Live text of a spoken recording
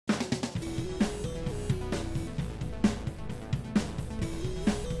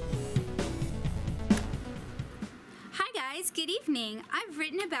good evening. I've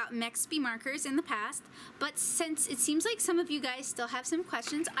written about MEXPY markers in the past, but since it seems like some of you guys still have some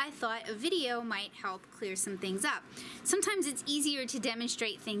questions, I thought a video might help clear some things up. Sometimes it's easier to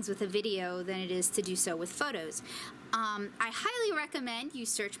demonstrate things with a video than it is to do so with photos. I highly recommend you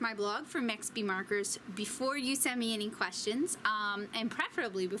search my blog for MEXPY markers before you send me any questions, and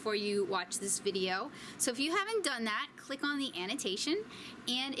preferably before you watch this video. So if you haven't done that, click on the annotation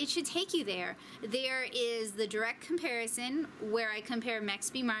and it should take you there. There is the direct comparison where I compare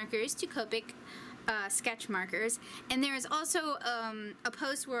MEXPY markers to Copic sketch markers, and there is also a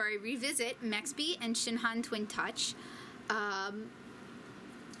post where I revisit MEXPY and Shinhan Twin Touch a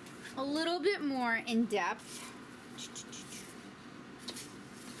little bit more in depth.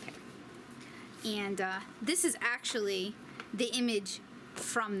 Okay. And this is actually the image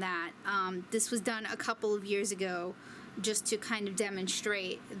from that. This was done a couple of years ago just to kind of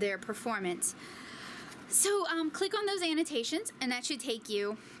demonstrate their performance. So click on those annotations and that should take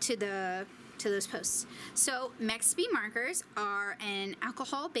you to those posts. So MEXPY markers are an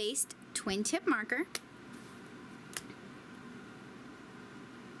alcohol-based twin tip marker,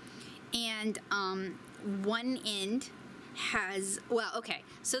 and one end has, well, okay,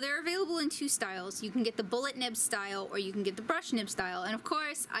 so they're available in two styles. You can get the bullet nib style or you can get the brush nib style, and of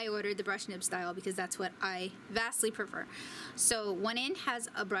course I ordered the brush nib style because that's what I vastly prefer. So one end has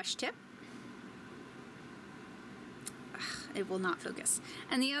a brush tip. It will not focus.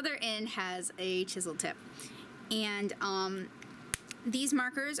 And the other end has a chisel tip. And these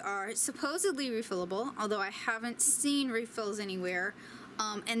markers are supposedly refillable, although I haven't seen refills anywhere.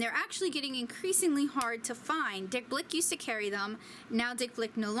 And they're actually getting increasingly hard to find. Dick Blick used to carry them. Now Dick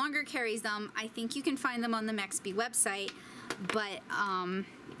Blick no longer carries them. I think you can find them on the MEXPY website, but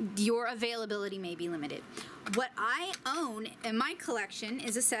your availability may be limited. What I own in my collection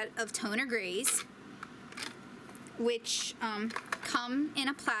is a set of toner grays, which come in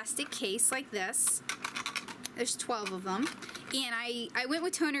a plastic case like this. There's 12 of them. And I went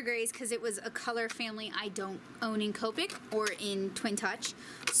with toner grays because it was a color family I don't own in Copic or in Twin Touch.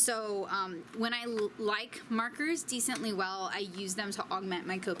 So when I like markers decently well, I use them to augment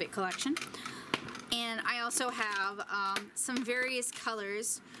my Copic collection. And I also have some various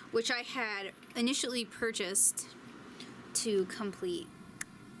colors, which I had initially purchased to complete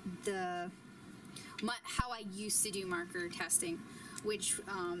how I used to do marker testing, which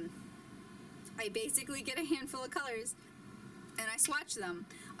I basically get a handful of colors and I swatch them.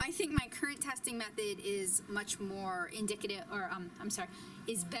 I think my current testing method is much more indicative, or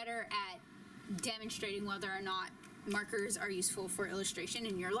is better at demonstrating whether or not markers are useful for illustration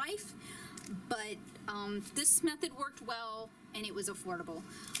in your life. But this method worked well and it was affordable.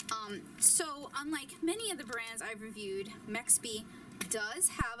 So unlike many of the brands I've reviewed, MEXPY does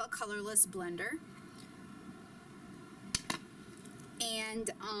have a colorless blender.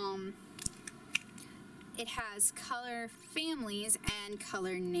 And it has color families and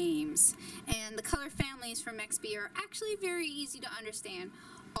color names. And the color families from MEXPY are actually very easy to understand.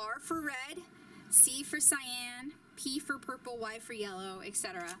 R for red, C for cyan, P for purple, Y for yellow,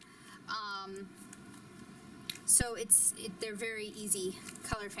 etc. So they're very easy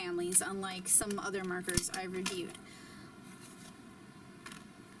color families, unlike some other markers I've reviewed.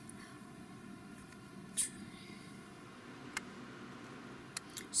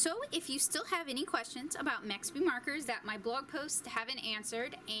 So if you still have any questions about MEXPY markers that my blog posts haven't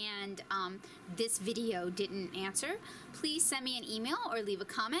answered and this video didn't answer, please send me an email or leave a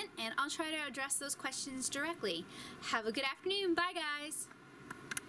comment and I'll try to address those questions directly. Have a good afternoon. Bye guys.